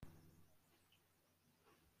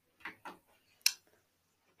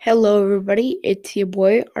Hello, everybody. It's your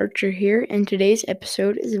boy Archer here, and today's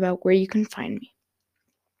episode is about where you can find me.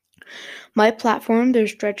 My platforms are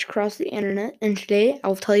stretched across the internet, and today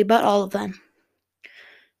I'll tell you about all of them.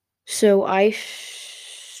 So I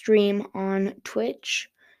stream on Twitch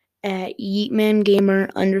at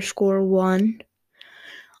YeetmanGamer_1.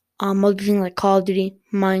 Using like Call of Duty,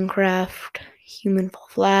 Minecraft, Human Fall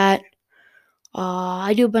Flat.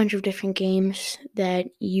 I do a bunch of different games that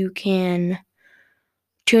you can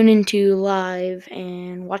tune into live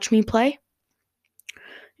and watch me play.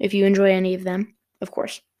 If you enjoy any of them, of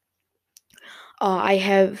course. I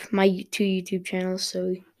have my two YouTube channels,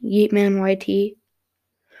 so YeetmanYT,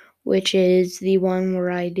 which is the one where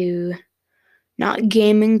I do not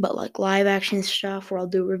gaming, but like live action stuff, where I'll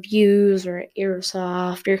do reviews or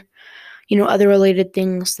airsoft or, other related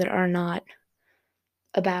things that are not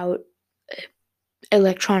about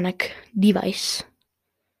electronic device,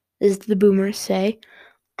 as the boomers say.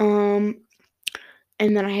 And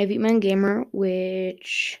then I have Yeetman Gamer,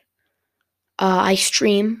 which I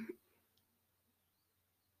stream.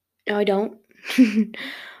 No, I don't.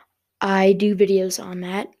 I do videos on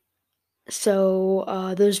that.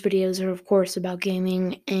 So those videos are, of course, about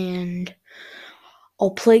gaming, and I'll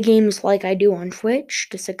play games like I do on Twitch,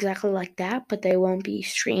 just exactly like that, but they won't be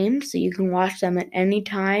streamed, so you can watch them at any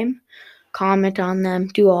time, comment on them,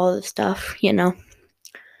 do all the stuff,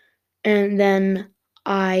 And then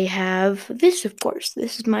I have this, of course.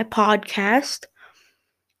 This is my podcast.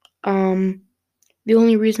 The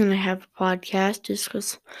only reason I have a podcast is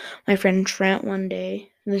because my friend Trent one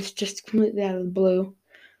day, this is just completely out of the blue,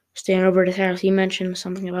 staying over at his house, he mentioned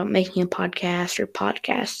something about making a podcast or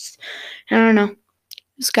podcasts. I don't know.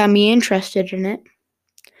 It's got me interested in it.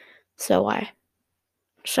 So I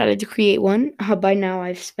decided to create one. By now,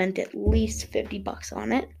 I've spent at least $50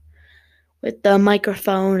 on it with the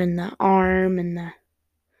microphone and the arm and the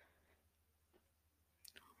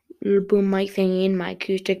little boom mic thingy and my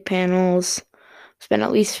acoustic panels. Spent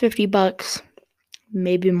at least $50,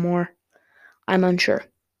 maybe more. I'm unsure.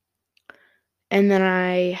 And then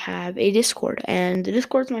I have a Discord, and the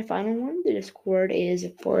Discord's my final one. The Discord is,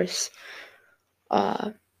 of course,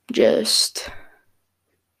 just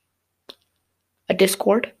a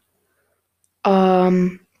Discord.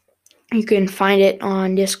 You can find it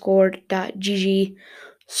on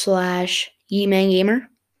discord.gg/YeetmanGamer.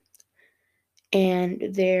 And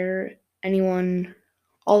there,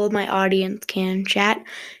 all of my audience can chat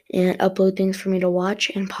and upload things for me to watch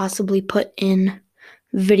and possibly put in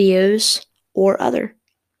videos or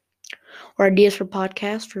ideas for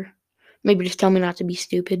podcasts, or maybe just tell me not to be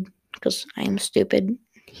stupid, because I am stupid.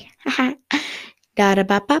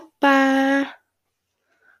 Da-da-ba-ba-ba.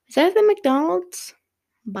 Is that the McDonald's?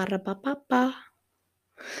 Ba-da-ba-ba-ba.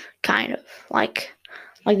 Kind of. Like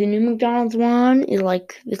the new McDonald's one is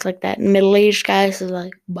it's like that middle-aged guy says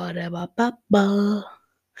like ba-da-ba-ba-ba.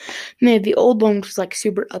 Maybe the old one was like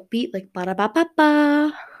super upbeat, like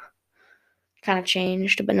ba-da-ba-ba-ba. Kind of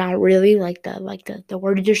changed, but not really. Like the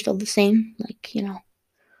words are still the same. Am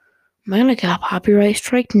I gonna get a copyright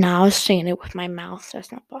strike? No, I was saying it with my mouth.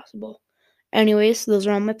 That's not possible. Anyways, those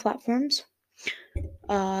are on my platforms.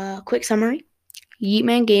 Quick summary.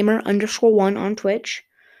 YeetmanGamer_1 on Twitch.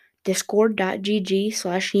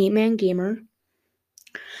 Discord.gg/YeetmanGamer.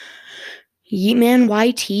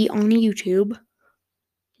 YeetmanYT on YouTube.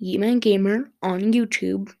 Yeetman Gamer on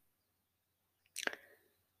YouTube.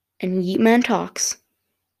 And Yeetman Talks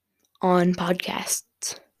on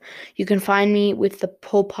podcasts. You can find me with the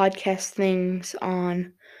whole podcast things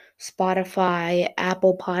on Spotify,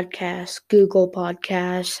 Apple Podcasts, Google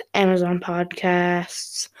Podcasts, Amazon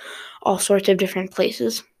Podcasts, all sorts of different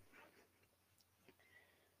places.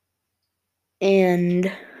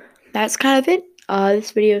 And that's kind of it.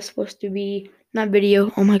 This video is supposed to be, not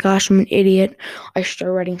video, oh my gosh, I'm an idiot. I should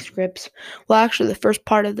start writing scripts. Well, actually, the first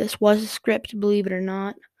part of this was a script, believe it or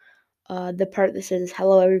not. The part that says,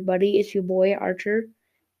 "Hello everybody, it's your boy Archer,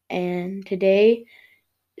 and today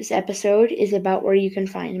this episode is about where you can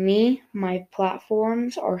find me. My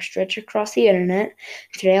platforms are stretched across the internet.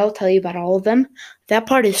 Today I'll tell you about all of them." That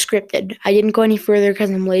part is scripted. I didn't go any further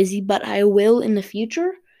because I'm lazy, but I will in the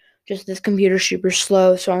future. Just this computer's super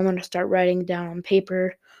slow, so I'm going to start writing it down on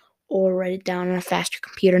paper or write it down on a faster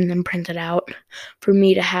computer and then print it out for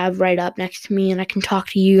me to have right up next to me, and I can talk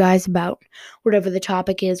to you guys about whatever the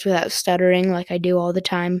topic is without stuttering like I do all the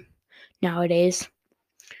time nowadays.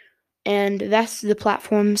 And that's the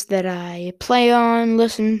platforms that I play on,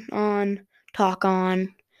 listen on, talk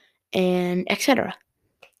on, and etc.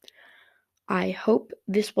 I hope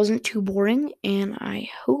this wasn't too boring, and I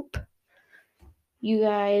hope you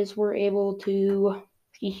guys were able to...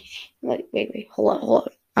 Wait, hold on.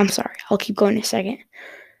 I'm sorry. I'll keep going in a second.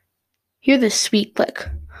 Hear the sweet click.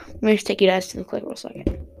 Let me just take you guys to the click real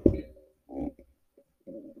second.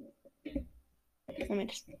 Let me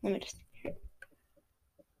just.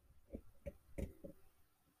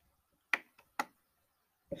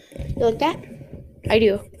 You like that? I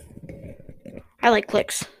do. I like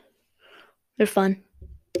clicks. They're fun.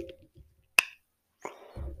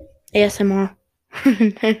 ASMR.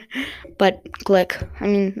 But click. I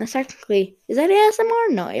mean, that's technically. Is that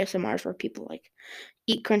ASMR? No, ASMR is for people like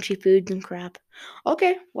eat crunchy foods and crap.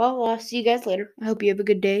 Okay, well, I'll see you guys later. I hope you have a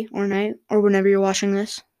good day or night or whenever you're watching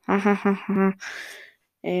this.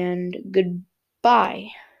 And goodbye.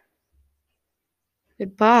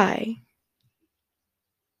 Goodbye.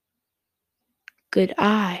 Good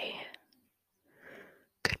eye.